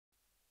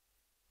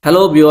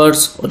Hello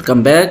viewers,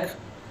 welcome back.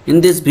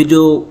 In this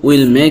video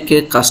we'll make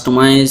a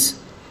customized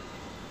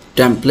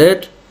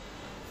template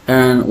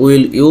and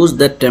we'll use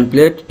that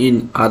template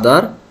in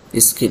other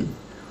skin.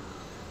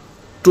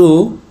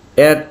 To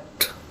add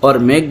or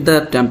make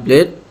the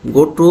template,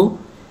 go to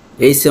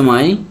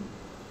HMI.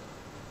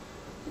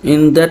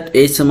 In that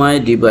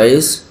HMI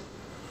device,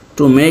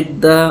 to make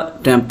the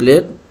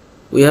template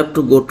we have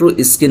to go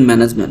to skin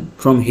management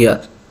from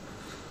here.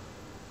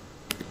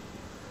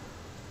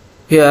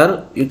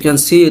 Here you can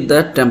see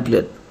the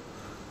template.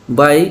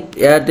 By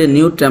add a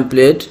new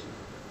template,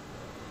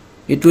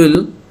 it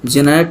will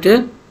generate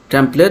a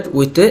template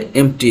with a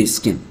empty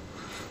skin.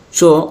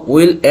 So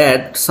we'll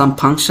add some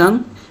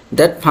function.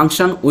 That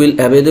function will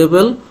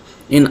available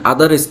in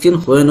other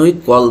skin when we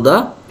call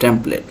the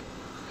template.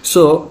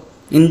 So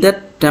in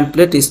that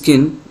template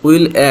skin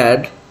we'll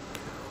add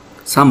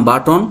some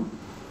button,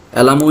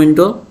 alarm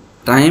window,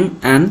 time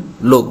and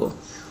logo.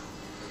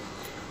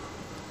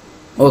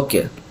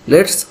 Okay,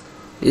 let's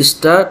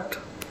start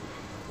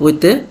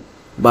with a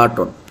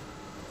button.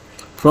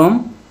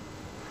 From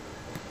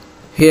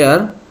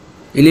here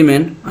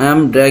element I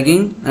am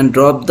dragging and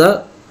drop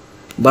the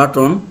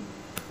button.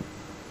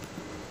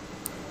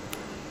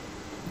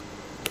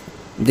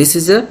 This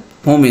is a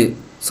home.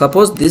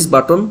 Suppose this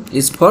button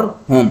is for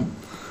home.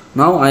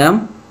 Now I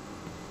am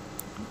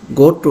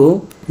go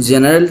to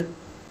general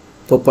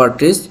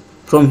properties.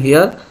 From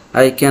here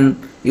I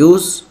can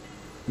use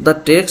the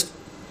text.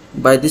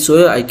 By this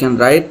way I can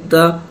write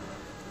the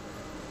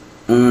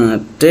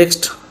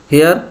text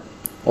here,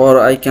 or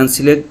I can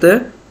select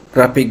the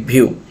graphic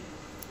view.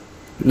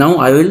 Now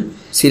I will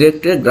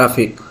select a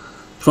graphic.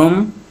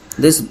 From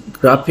this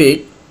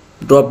graphic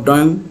drop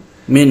down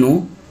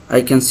menu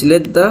I can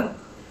select the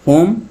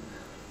home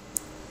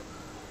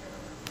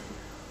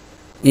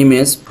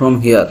image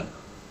from here.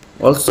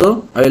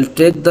 Also I will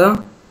take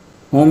the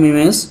home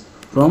image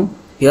from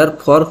here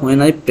for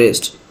when I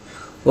paste.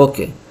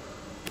 Okay,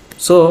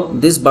 so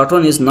this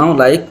button is now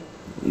like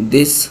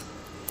this.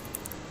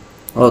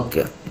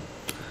 Okay,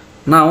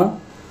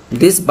 now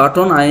this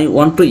button I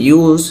want to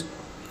use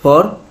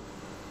for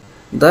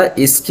the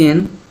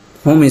skin,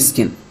 home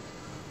skin.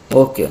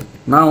 Okay,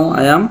 now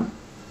I am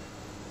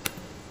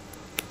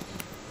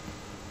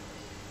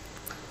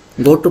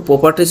go to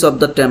properties of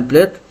the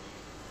template.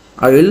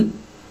 I will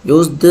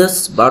use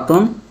this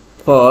button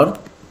for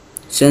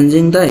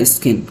changing the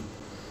skin.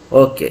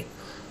 Okay,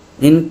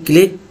 in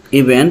click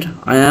event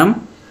I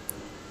am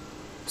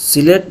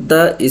select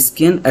the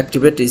skin,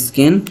 activate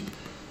skin.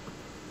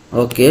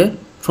 Okay,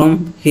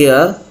 from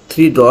here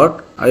 3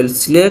 dot I will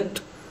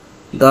select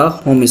the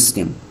home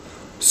skin.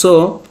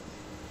 So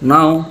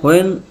now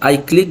when I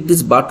click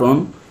this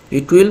button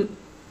it will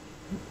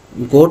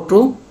go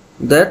to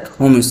that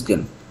home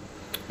skin.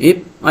 If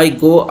I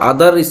go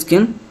other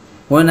skin,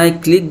 when I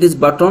click this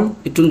button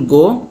it will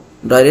go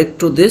direct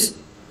to this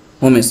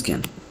home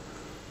skin.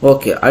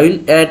 Okay, I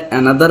will add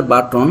another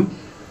button.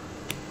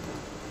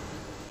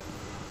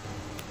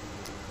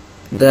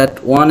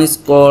 That one is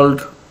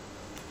called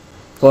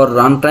for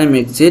runtime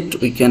exit.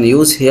 We can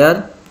use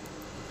here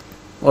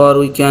or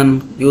we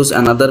can use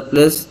another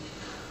place.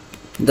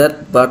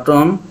 That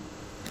button.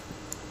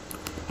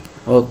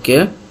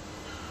 Okay,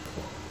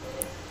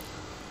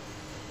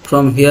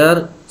 from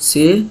here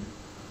see,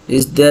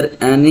 is there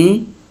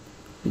any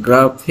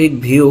graphic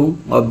view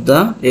of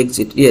the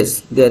exit?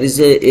 Yes, there is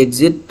a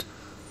exit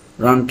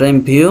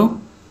runtime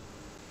view.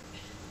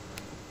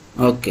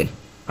 Okay,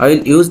 I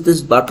will use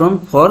this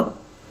button for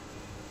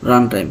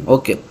runtime.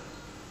 Okay,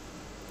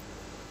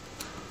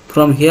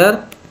 from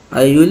here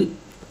I will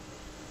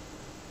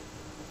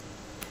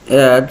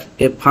add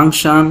a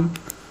function.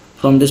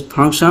 From this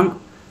function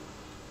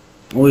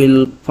we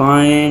will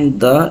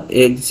find the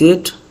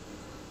exit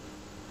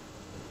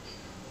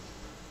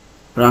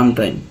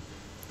runtime.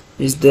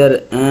 Is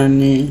there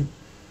any?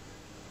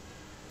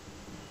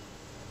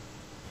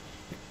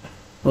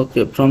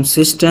 Okay, from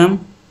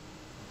system,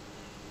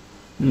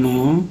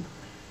 no.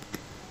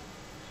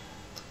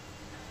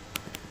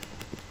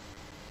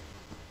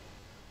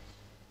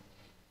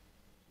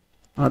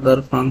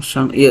 Other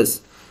function, yes.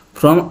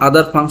 From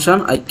other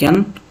function I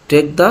can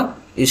take the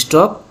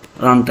stop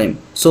runtime.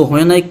 So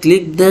when I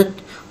click that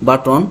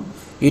button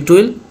it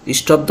will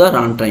stop the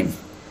runtime.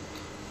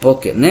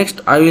 Okay,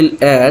 next I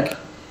will add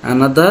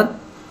another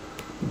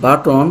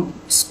button.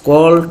 It's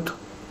called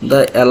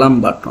the alarm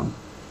button.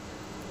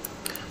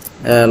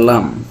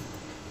 Alarm.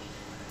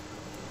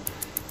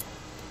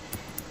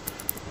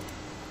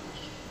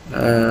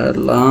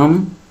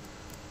 Alarm.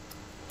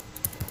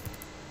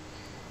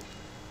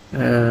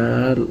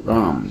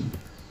 Alarm.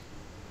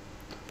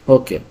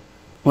 Okay,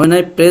 when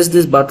I press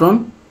this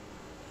button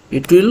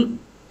it will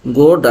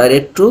go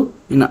direct to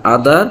in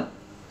other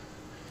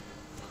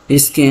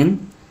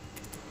skin.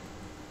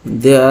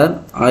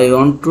 There I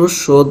want to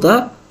show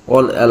the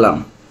all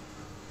alarm.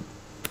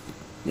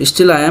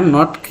 Still I am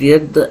not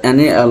create the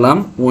any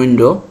alarm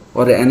window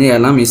or any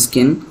alarm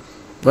skin,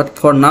 but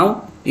for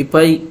now if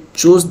I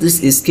choose this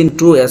skin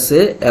 2 as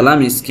a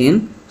alarm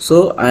skin,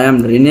 so I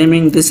am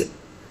renaming this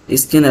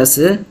skin as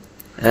a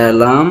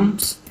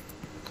alarms,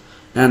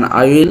 and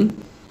I will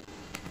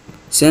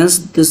change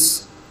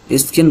this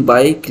skin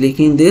by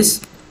clicking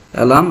this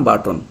alarm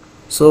button.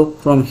 So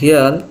from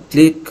here,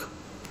 click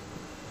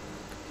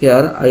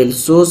here, I will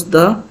choose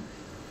the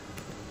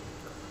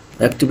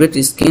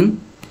activate skin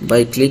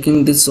by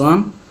clicking this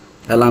one,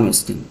 alarm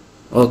skin.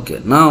 Okay,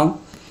 now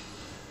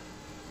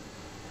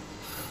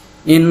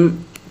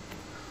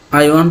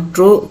I want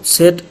to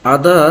set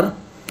other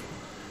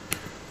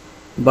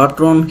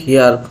button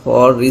here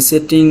for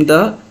resetting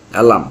the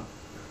alarm.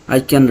 I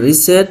can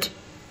reset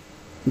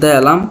the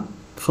alarm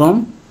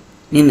from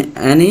in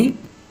any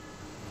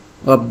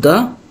of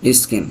the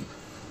skin.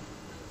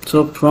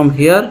 So from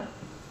here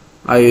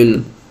I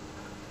will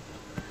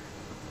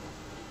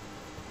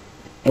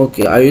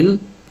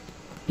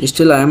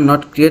still I am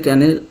not create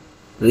any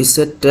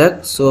reset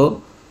tag,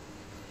 so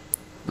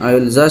I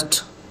will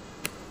just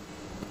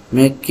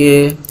make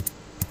a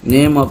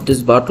name of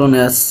this button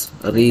as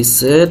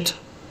reset.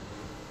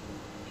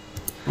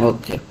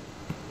 Okay,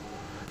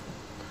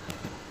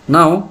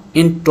 now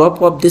in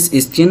top of this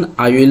skin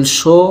I will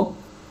show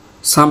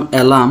some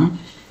alarm.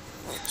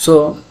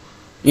 So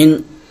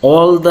in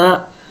all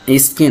the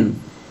skin,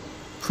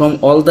 from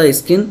all the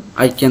skin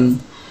I can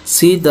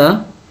see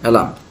the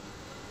alarm.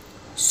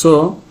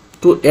 So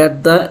to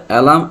add the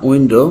alarm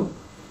window,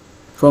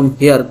 from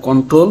here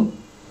control,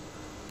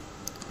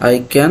 I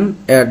can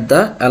add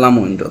the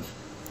alarm window.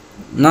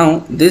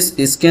 Now this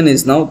skin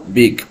is now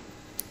big.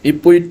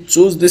 If we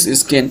choose this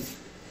skin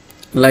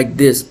like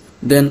this,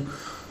 then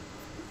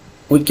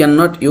we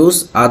cannot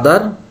use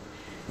other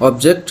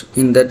object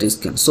in that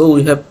skin, so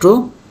we have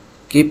to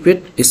keep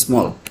it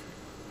small.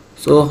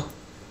 So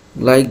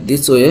like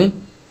this way.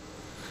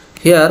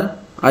 Here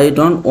I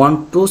don't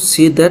want to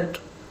see that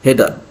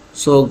header,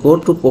 so go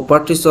to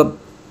properties of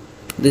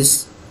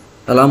this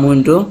alarm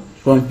window.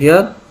 From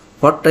here,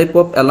 what type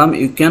of alarm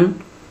you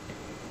can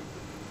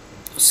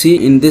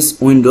see in this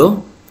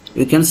window,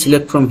 you can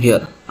select from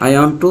here. I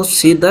want to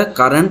see the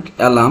current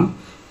alarm,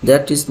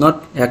 that is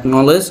not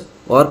acknowledged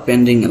or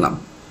pending alarm.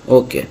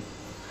 Okay,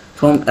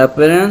 from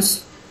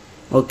appearance,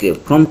 okay,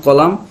 from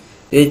column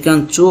you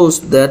can choose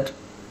that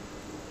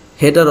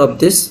header of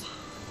this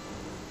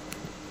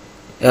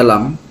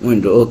alarm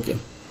window. Okay,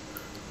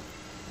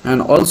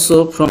 and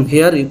also from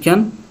here you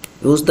can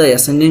use the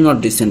ascending or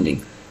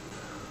descending.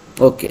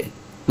 Okay,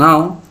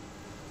 now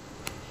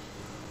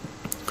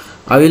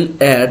I will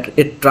add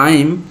a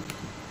time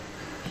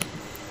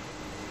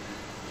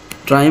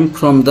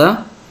from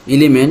the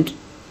element,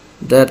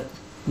 that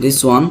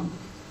this one.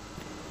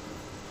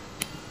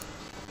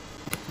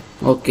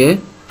 Okay,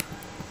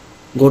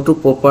 go to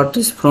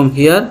properties. From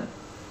here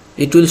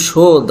it will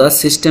show the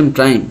system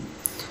time.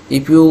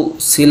 If you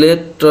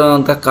select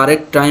the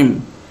correct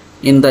time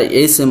in the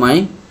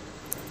HMI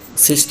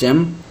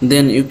system,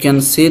 then you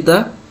can see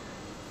the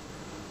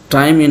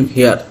time in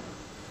here,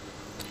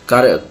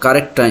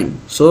 correct time.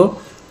 So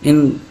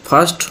in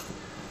first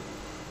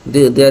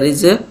there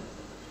is a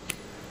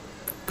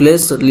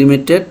place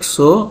limited,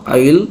 so I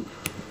will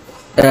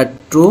add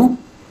two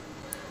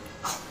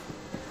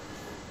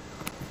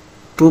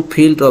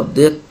field of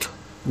that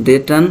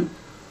date and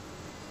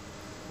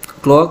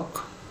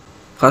clock.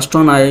 First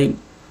one I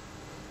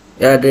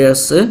add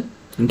as a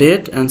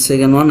date and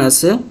second one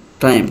as a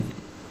time.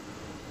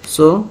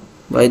 So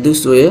by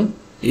this way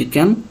you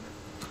can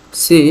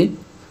see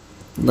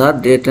the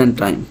date and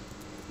time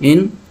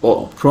in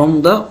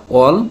from the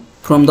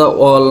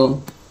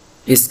all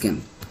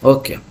skin.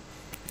 Okay,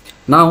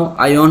 now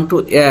I want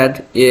to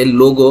add a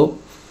logo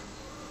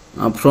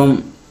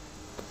from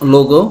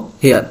logo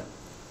here.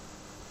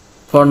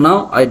 For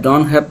now I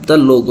don't have the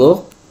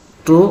logo.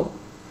 To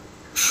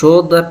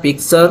show the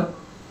picture,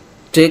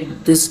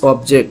 take this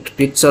object,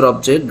 picture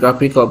object,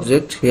 graphic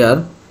object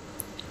here,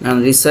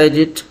 and resize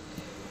it.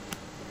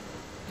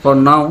 For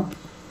now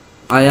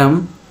I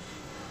am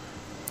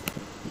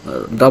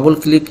double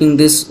clicking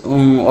this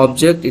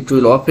object, it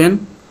will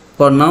open.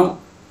 For now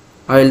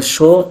I will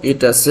show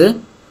it as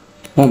a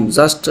home,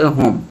 just a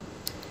home.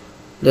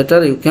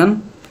 Later you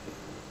can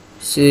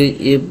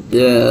see if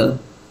the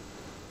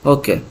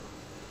okay,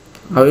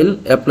 I will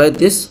apply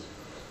this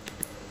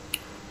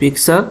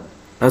picture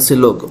as a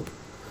logo.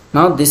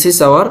 Now this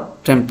is our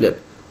template.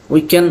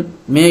 We can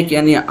make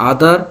any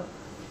other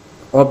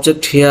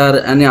object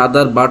here, any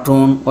other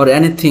button or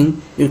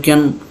anything you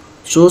can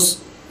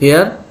choose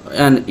here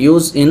and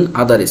use in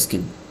other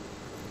skin.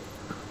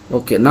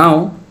 Okay,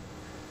 now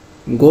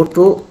go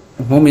to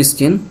home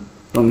skin.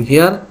 From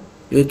here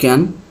you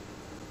can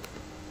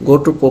go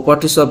to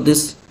properties of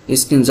this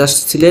skin,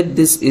 just select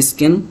this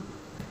skin,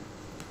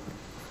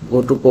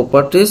 go to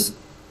properties.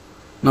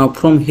 Now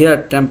from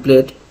here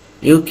template,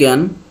 you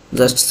can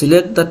just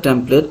select the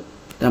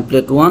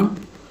template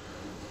 1.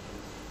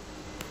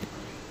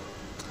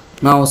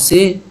 Now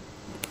see,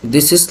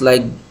 this is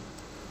like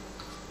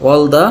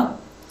all the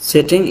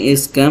setting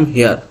is came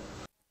here.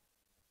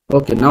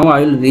 Okay, now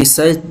I will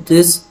resize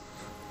this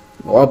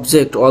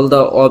object, all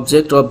the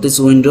object of this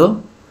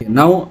window.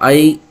 Now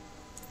I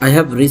I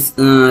have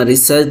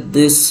resized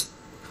this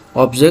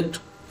object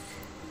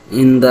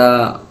in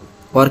the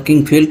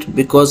working field,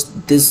 because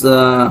this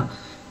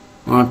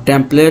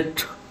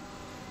template,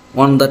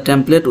 on the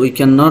template we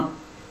cannot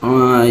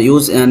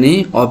use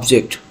any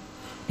object.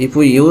 If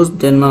we use,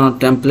 then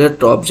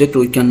template object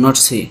we cannot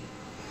see.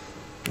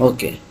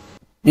 Okay,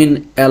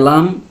 in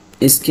alarm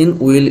skin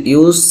we will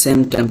use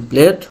same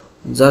template.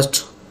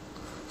 Just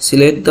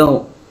select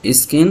the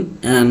skin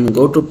and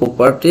go to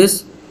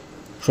properties.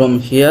 From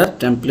here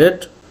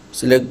template,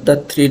 select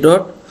the three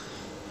dot.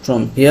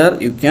 From here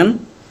you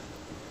can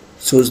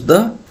choose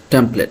the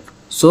template.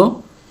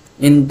 So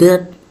in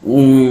that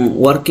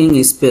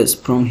working space,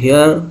 from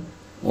here,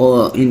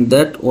 or in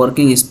that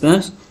working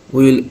space,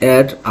 we will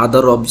add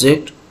other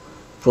object,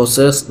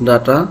 process,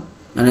 data,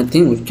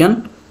 anything we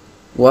can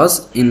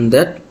was in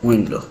that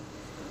window.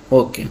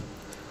 Okay,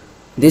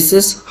 this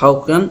is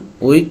how can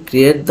we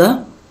create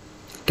the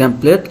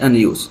template and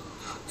use.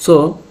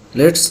 So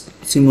let's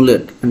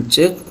simulate and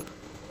check.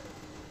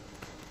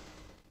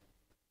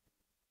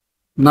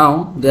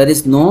 Now there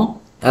is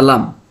no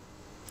alarm.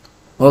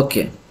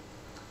 Okay,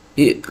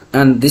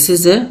 and this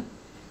is a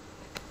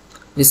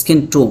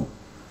skin 2,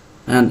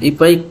 and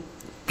if I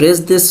press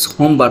this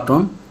home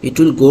button, it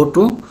will go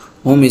to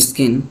home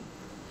skin.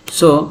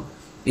 So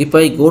if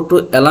I go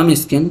to alarm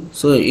skin,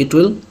 so it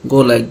will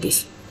go like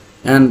this.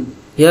 And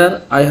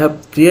here I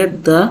have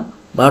created the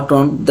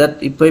button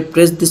that if I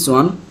press this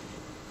one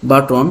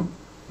button,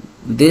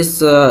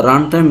 this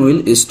runtime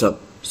will stop.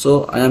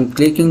 So I am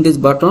clicking this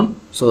button,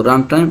 so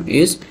runtime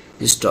is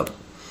stop.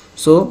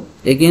 So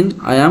again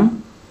I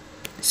am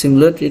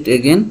simulate it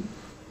again.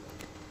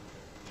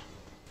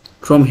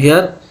 From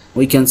here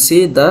we can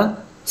see the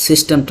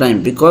system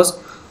time, because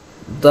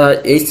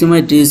the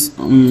HMI is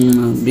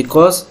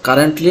because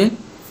currently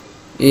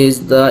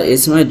is the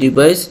HMI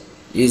device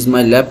is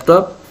my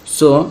laptop,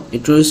 so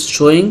it is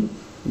showing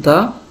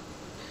the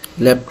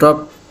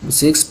laptop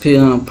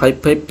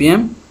 6:55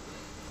 p.m.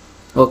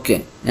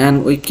 Okay,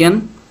 and we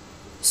can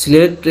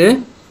select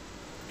a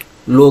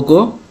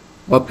logo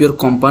of your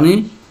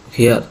company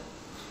here.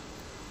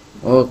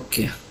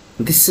 Okay,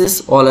 this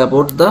is all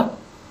about the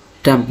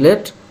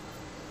template.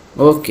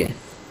 Okay,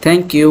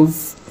 thank you.